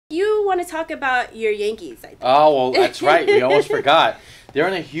want to talk about your Yankees, I think. Oh, well, that's right. We almost forgot. They're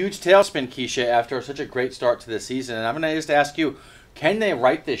in a huge tailspin, Keisha, after such a great start to the season. And I'm going to just ask you, can they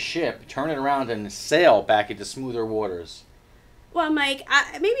right this ship, turn it around, and sail back into smoother waters? Well, Mike,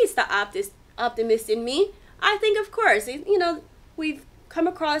 maybe it's the optimist in me. I think, of course, we've come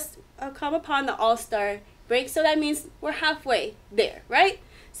upon the All-Star Break, so that means we're halfway there, right?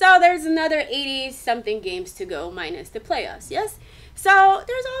 So there's another 80-something games to go minus the playoffs, yes? So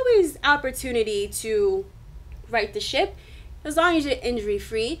there's always opportunity to right the ship as long as you're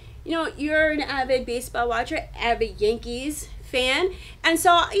injury-free. You're an avid baseball watcher, avid Yankees fan. And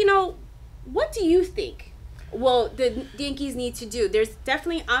so, what do you think the Yankees need to do? There's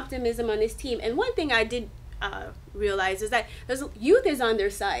definitely optimism on this team. And one thing I did realize is that youth is on their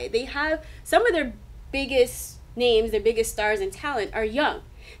side. They have some of their biggest names, their biggest stars and talent are young.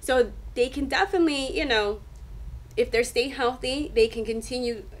 So they can definitely, if they stay healthy, they can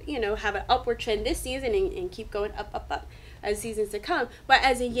continue, have an upward trend this season and keep going up as seasons to come. But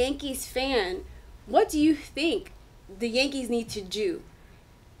as a Yankees fan, what do you think the Yankees need to do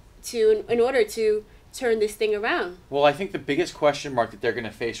in order to turn this thing around? Well, I think the biggest question mark that they're going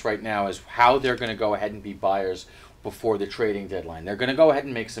to face right now is how they're going to go ahead and be buyers before the trading deadline. They're going to go ahead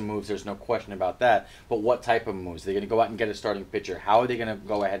and make some moves. There's no question about that. But what type of moves? They're going to go out and get a starting pitcher. How are they going to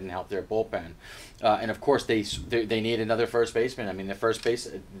go ahead and help their bullpen? And of course, they need another first baseman. I mean, the first base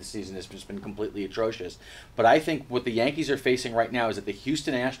this season has just been completely atrocious. But I think what the Yankees are facing right now is that the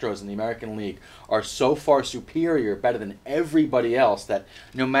Houston Astros in the American League are so far superior, better than everybody else, that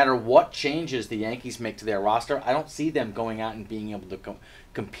no matter what changes the Yankees make to their roster, I don't see them going out and being able to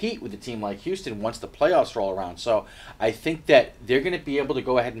compete with a team like Houston once the playoffs roll around. So I think that they're going to be able to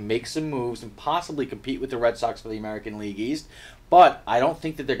go ahead and make some moves and possibly compete with the Red Sox for the American League East. But I don't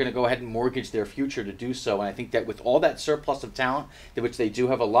think that they're going to go ahead and mortgage their future to do so. And I think that with all that surplus of talent, which they do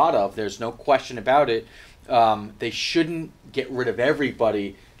have a lot of, there's no question about it, they shouldn't get rid of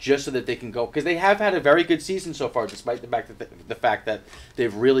everybody just so that they can go, because they have had a very good season so far, despite the fact that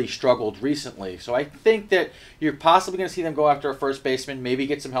they've really struggled recently. So I think that you're possibly going to see them go after a first baseman, maybe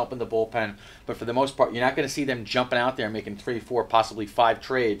get some help in the bullpen, but for the most part, you're not going to see them jumping out there and making 3, 4, possibly 5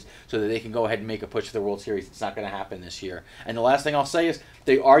 trades so that they can go ahead and make a push to the World Series. It's not going to happen this year. And the last thing I'll say is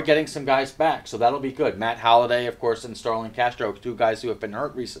they are getting some guys back, so that'll be good. Matt Holliday, of course, and Starlin Castro, 2 guys who have been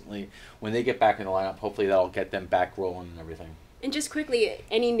hurt recently. When they get back in the lineup, hopefully that'll get them back rolling and everything. And just quickly,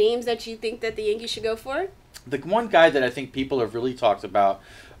 any names that you think that the Yankees should go for? The one guy that I think people have really talked about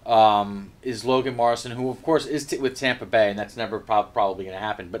is Logan Morrison, who, of course, is with Tampa Bay, and that's never probably going to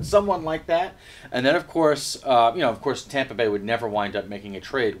happen. But someone like that. And then, of course, Tampa Bay would never wind up making a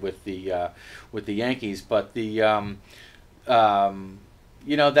trade with the Yankees. But that's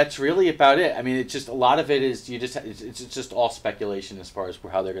really about it. I mean, it's just a lot of it is it's just all speculation as far as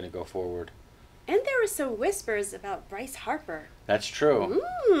how they're going to go forward. And there were some whispers about Bryce Harper. That's true.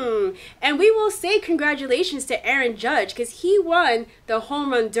 And we will say congratulations to Aaron Judge because he won the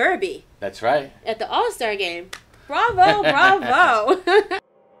Home Run Derby. That's right. At the All-Star game. Bravo, bravo.